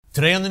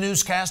Today on the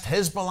newscast,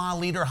 Hezbollah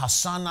leader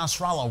Hassan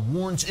Nasrallah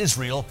warns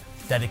Israel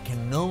that it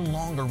can no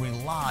longer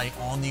rely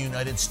on the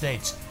United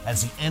States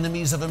as the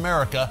enemies of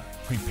America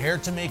prepare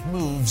to make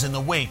moves in the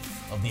wake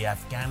of the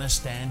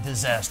Afghanistan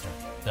disaster.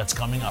 That's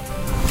coming up.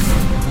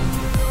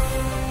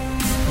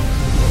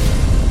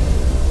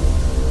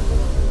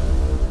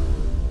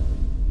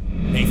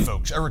 Hey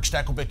folks, Eric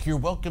Stakelbeck here.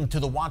 Welcome to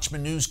the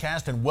Watchman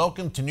Newscast and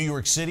welcome to New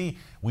York City.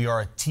 We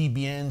are at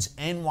TBN's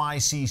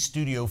NYC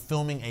studio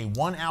filming a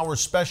 1-hour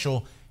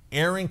special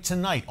airing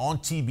tonight on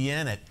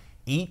TBN at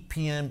 8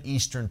 p.m.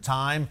 Eastern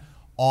Time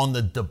on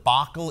the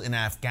debacle in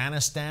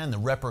Afghanistan, the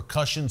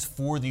repercussions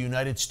for the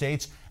United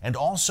States, and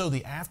also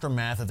the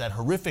aftermath of that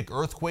horrific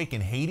earthquake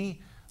in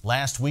Haiti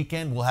last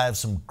weekend. We'll have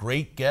some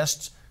great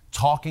guests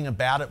talking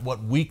about it,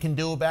 what we can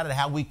do about it,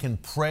 how we can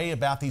pray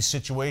about these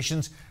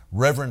situations.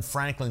 Reverend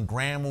Franklin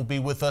Graham will be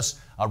with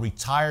us, a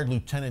retired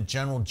Lieutenant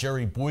General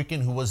Jerry Boykin,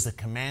 who was the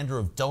commander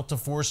of Delta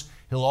Force.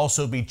 He'll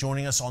also be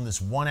joining us on this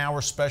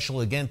 1-hour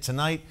special again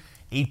tonight,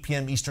 8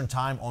 p.m. Eastern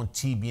Time on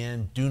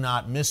TBN. Do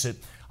not miss it.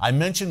 I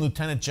mentioned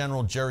Lieutenant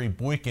General Jerry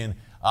Boykin.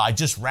 I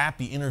just wrapped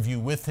the interview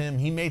with him.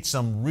 He made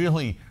some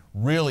really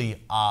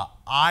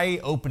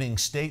eye-opening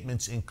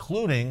statements,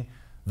 including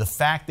the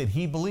fact that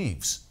he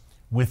believes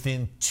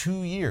within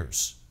 2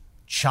 years,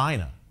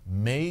 China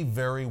may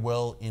very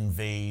well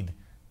invade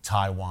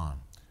Taiwan.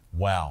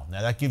 Wow.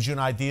 Now that gives you an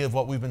idea of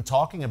what we've been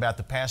talking about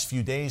the past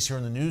few days here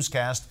in the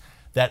newscast,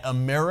 that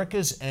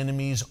America's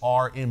enemies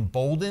are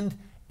emboldened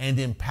and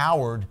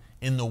empowered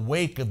in the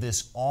wake of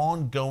this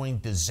ongoing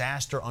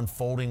disaster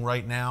unfolding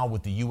right now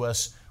with the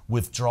U.S.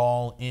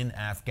 withdrawal in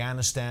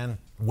Afghanistan.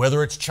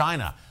 Whether it's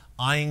China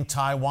eyeing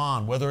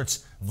Taiwan, whether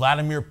it's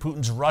Vladimir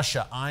Putin's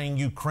Russia eyeing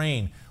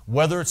Ukraine,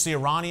 whether it's the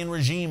Iranian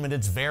regime and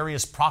its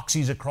various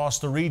proxies across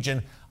the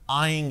region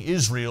eyeing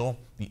Israel,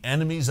 the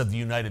enemies of the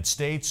United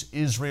States,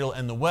 Israel,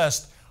 and the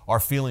West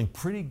are feeling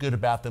pretty good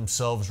about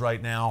themselves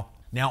right now.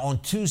 Now, on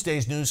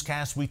Tuesday's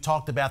newscast, we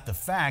talked about the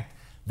fact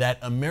that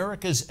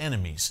America's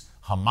enemies,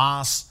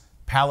 Hamas,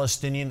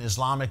 Palestinian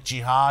Islamic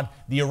Jihad,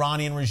 the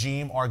Iranian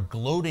regime, are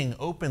gloating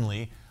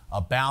openly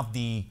about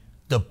the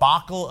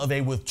debacle of a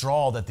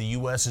withdrawal that the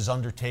U.S. is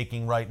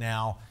undertaking right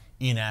now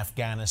in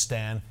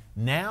Afghanistan.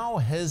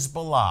 Now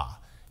Hezbollah,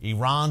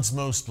 Iran's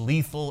most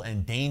lethal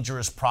and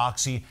dangerous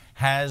proxy,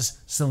 has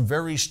some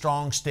very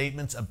strong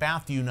statements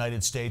about the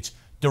United States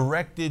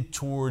directed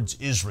towards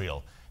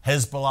Israel.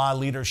 Hezbollah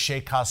leader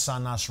Sheikh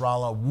Hassan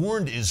Nasrallah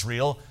warned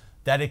Israel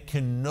that it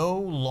can no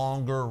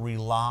longer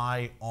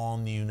rely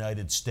on the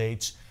United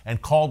States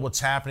and called what's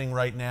happening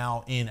right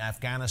now in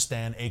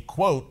Afghanistan a,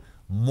 quote,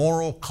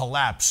 moral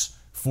collapse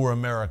for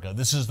America.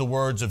 This is the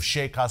words of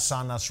Sheikh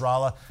Hassan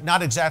Nasrallah,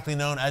 not exactly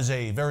known as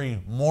a very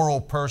moral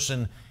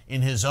person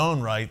in his own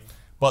right,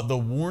 but the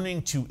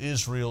warning to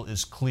Israel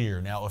is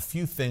clear. Now, a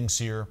few things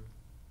here.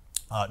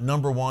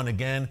 Number one,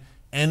 again,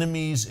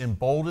 enemies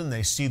emboldened.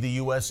 They see the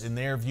U.S., in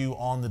their view,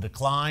 on the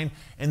decline,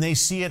 and they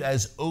see it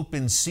as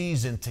open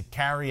season to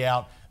carry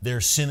out their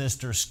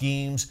sinister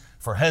schemes.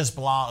 For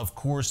Hezbollah, of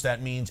course,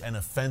 that means an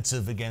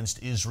offensive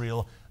against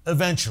Israel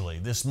eventually.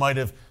 This might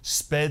have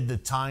sped the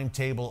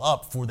timetable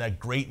up for that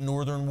great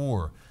northern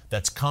war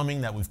that's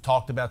coming, that we've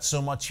talked about so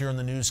much here in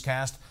the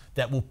newscast,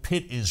 that will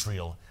pit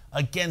Israel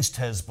against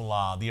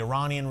Hezbollah, the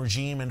Iranian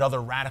regime, and other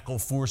radical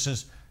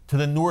forces to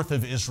the north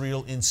of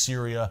Israel in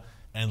Syria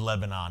and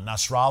Lebanon.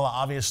 Nasrallah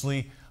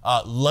obviously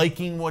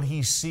liking what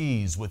he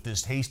sees with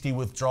this hasty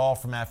withdrawal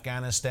from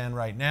Afghanistan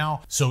right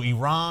now. So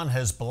Iran,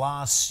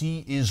 Hezbollah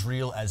see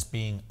Israel as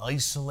being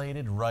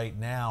isolated right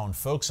now. And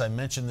folks, I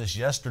mentioned this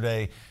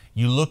yesterday.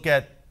 You look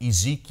at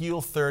Ezekiel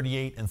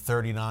 38 and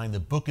 39, the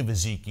book of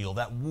Ezekiel,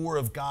 that war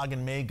of Gog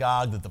and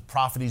Magog that the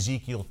prophet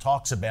Ezekiel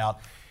talks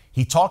about.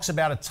 He talks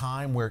about a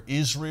time where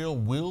Israel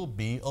will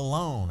be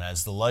alone,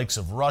 as the likes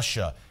of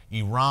Russia,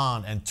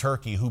 Iran, and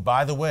Turkey, who,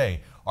 by the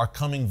way, are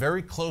coming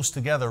very close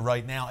together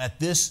right now at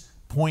this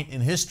point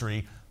in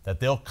history, that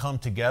they'll come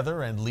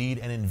together and lead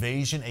an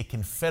invasion, a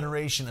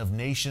confederation of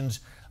nations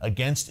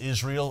against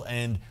Israel.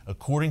 And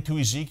according to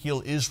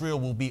Ezekiel, Israel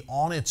will be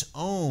on its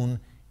own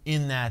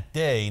in that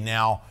day.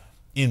 Now,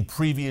 in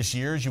previous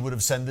years, you would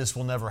have said this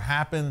will never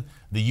happen.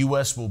 The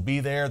U.S. will be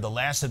there. The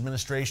last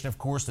administration, of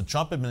course, the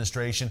Trump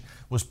administration,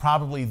 was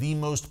probably the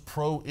most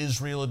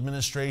pro-Israel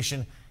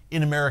administration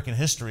in American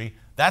history.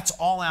 That's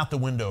all out the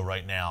window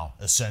right now,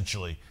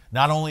 essentially.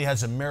 Not only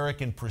has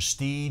American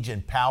prestige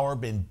and power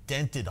been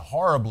dented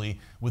horribly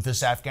with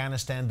this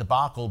Afghanistan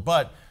debacle,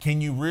 but can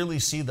you really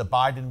see the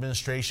Biden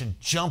administration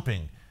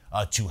jumping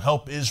to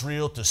help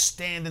Israel, to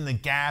stand in the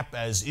gap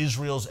as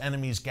Israel's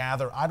enemies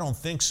gather? I don't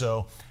think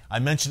so. I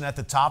mentioned at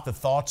the top the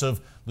thoughts of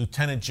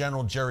Lieutenant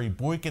General Jerry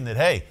Boykin that,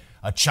 hey,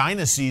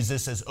 China sees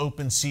this as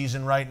open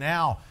season right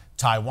now.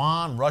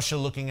 Taiwan, Russia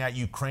looking at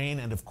Ukraine,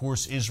 and of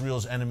course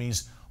Israel's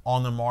enemies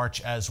on the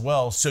march as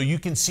well. So you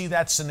can see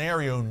that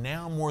scenario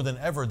now more than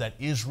ever, that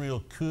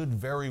Israel could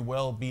very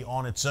well be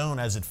on its own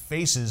as it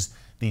faces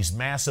these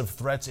massive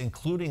threats,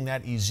 including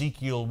that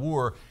Ezekiel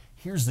war.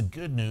 Here's the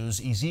good news.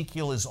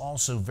 Ezekiel is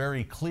also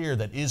very clear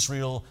that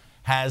Israel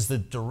has the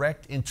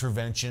direct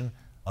intervention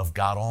of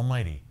God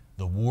Almighty.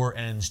 The war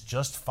ends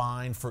just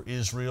fine for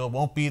Israel.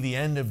 Won't be the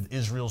end of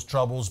Israel's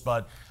troubles,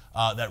 but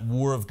that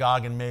war of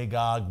Gog and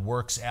Magog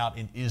works out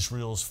in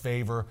Israel's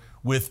favor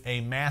with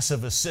a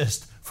massive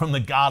assist from the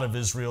God of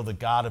Israel, the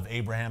God of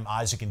Abraham,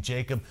 Isaac, and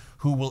Jacob,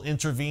 who will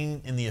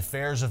intervene in the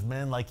affairs of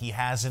men like he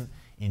hasn't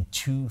in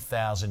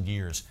 2,000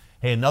 years.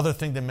 Hey, another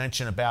thing to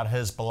mention about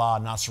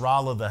Hezbollah,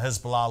 Nasrallah, the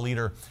Hezbollah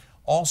leader,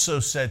 also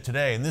said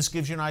today, and this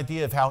gives you an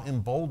idea of how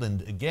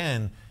emboldened,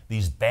 again,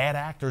 these bad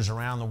actors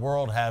around the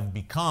world have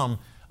become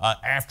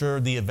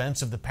after the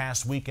events of the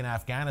past week in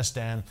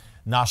Afghanistan.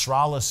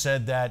 Nasrallah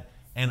said that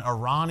an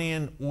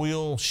Iranian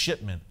oil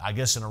shipment, I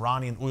guess an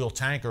Iranian oil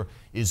tanker,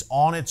 is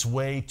on its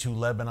way to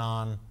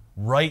Lebanon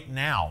right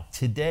now,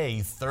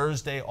 today,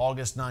 Thursday,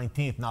 August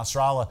 19th.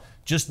 Nasrallah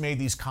just made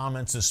these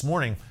comments this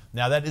morning.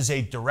 Now, that is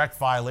a direct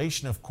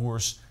violation, of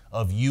course,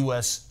 of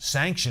U.S.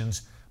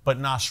 sanctions. But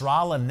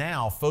Nasrallah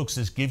now, folks,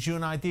 this gives you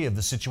an idea of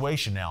the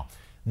situation now.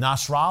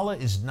 Nasrallah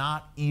is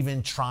not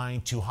even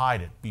trying to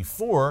hide it.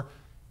 Before,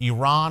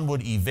 Iran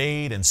would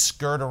evade and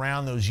skirt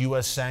around those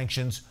U.S.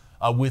 sanctions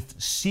with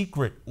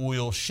secret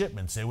oil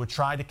shipments. They would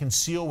try to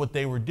conceal what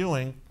they were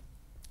doing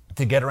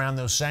to get around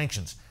those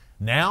sanctions.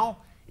 Now,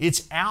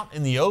 it's out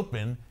in the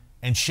open,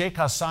 and Sheikh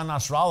Hassan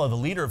Nasrallah, the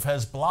leader of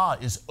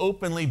Hezbollah, is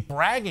openly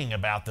bragging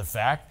about the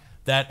fact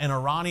that an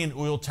Iranian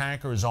oil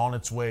tanker is on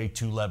its way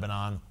to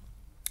Lebanon.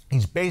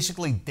 He's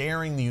basically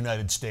daring the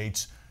United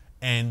States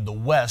and the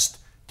West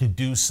to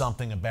do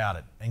something about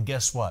it. And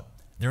guess what?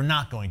 They're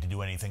not going to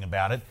do anything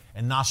about it,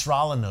 and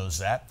Nasrallah knows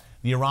that.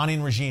 The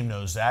Iranian regime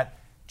knows that.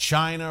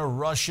 China,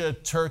 Russia,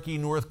 Turkey,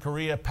 North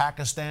Korea,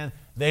 Pakistan,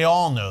 they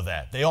all know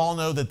that. They all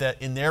know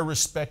that in their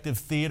respective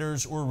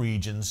theaters or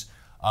regions,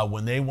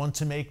 when they want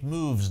to make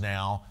moves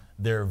now,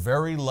 there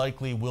very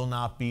likely will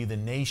not be the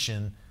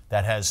nation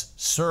that has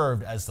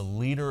served as the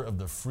leader of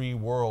the free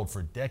world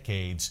for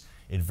decades.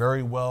 It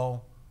very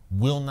well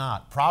will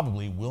not,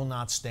 probably will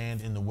not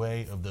stand in the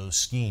way of those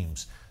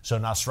schemes. So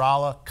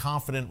Nasrallah,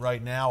 confident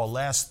right now. A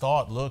last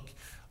thought, look,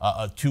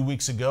 2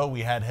 weeks ago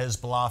we had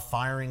Hezbollah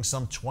firing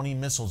some 20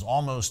 missiles,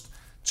 almost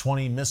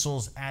 20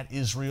 missiles at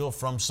Israel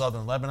from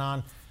southern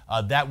Lebanon.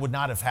 That would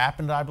not have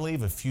happened, I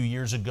believe, a few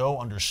years ago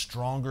under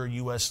stronger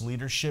U.S.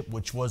 leadership,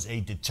 which was a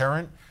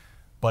deterrent.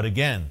 But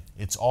again,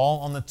 it's all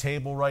on the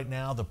table right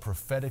now. The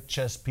prophetic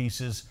chess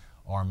pieces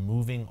are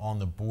moving on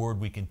the board.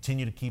 We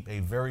continue to keep a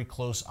very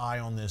close eye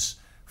on this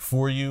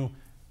for you.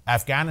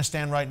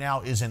 Afghanistan right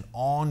now is an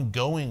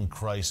ongoing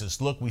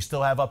crisis. Look, we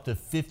still have up to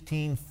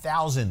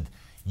 15,000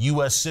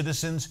 U.S.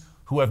 citizens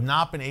who have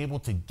not been able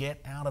to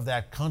get out of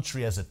that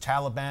country as the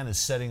Taliban is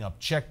setting up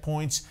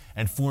checkpoints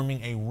and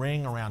forming a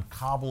ring around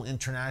Kabul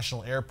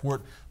International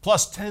Airport,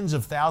 plus tens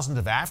of thousands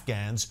of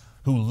Afghans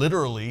who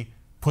literally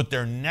put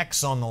their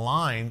necks on the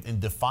line in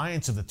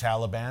defiance of the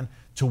Taliban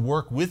to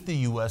work with the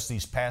U.S.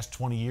 these past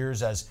 20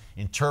 years as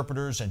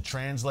interpreters and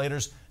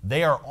translators.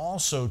 They are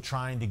also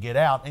trying to get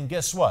out. And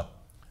guess what?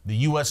 The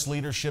U.S.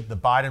 leadership, the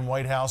Biden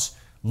White House,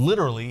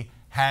 literally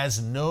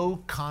has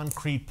no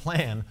concrete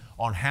plan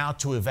on how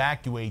to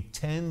evacuate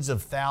tens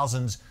of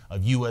thousands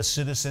of U.S.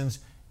 citizens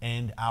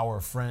and our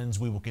friends.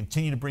 We will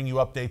continue to bring you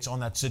updates on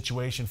that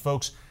situation.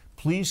 Folks,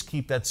 please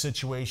keep that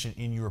situation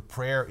in your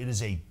prayer. It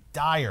is a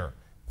dire,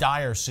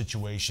 dire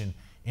situation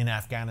in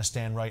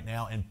Afghanistan right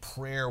now, and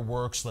prayer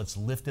works. Let's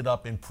lift it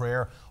up in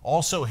prayer.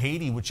 Also,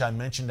 Haiti, which I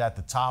mentioned at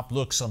the top.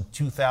 Look, some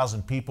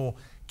 2,000 people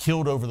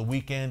killed over the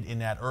weekend in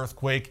that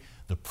earthquake.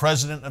 The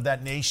president of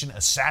that nation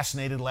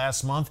assassinated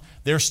last month.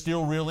 They're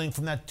still reeling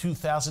from that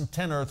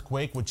 2010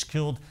 earthquake, which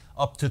killed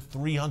up to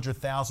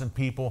 300,000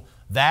 people.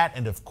 That,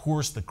 and of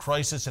course, the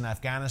crisis in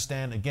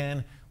Afghanistan,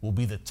 again, will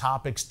be the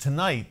topics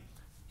tonight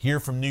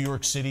here from New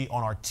York City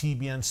on our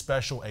TBN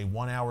special, a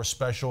 1-hour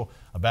special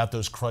about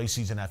those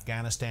crises in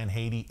Afghanistan,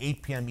 Haiti,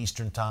 8 p.m.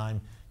 Eastern Time.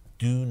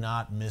 Do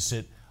not miss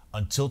it.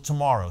 Until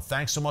tomorrow,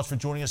 thanks so much for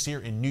joining us here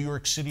in New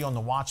York City on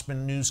the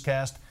Watchman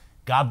Newscast.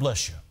 God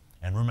bless you.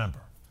 And remember,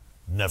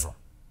 never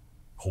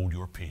hold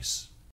your peace.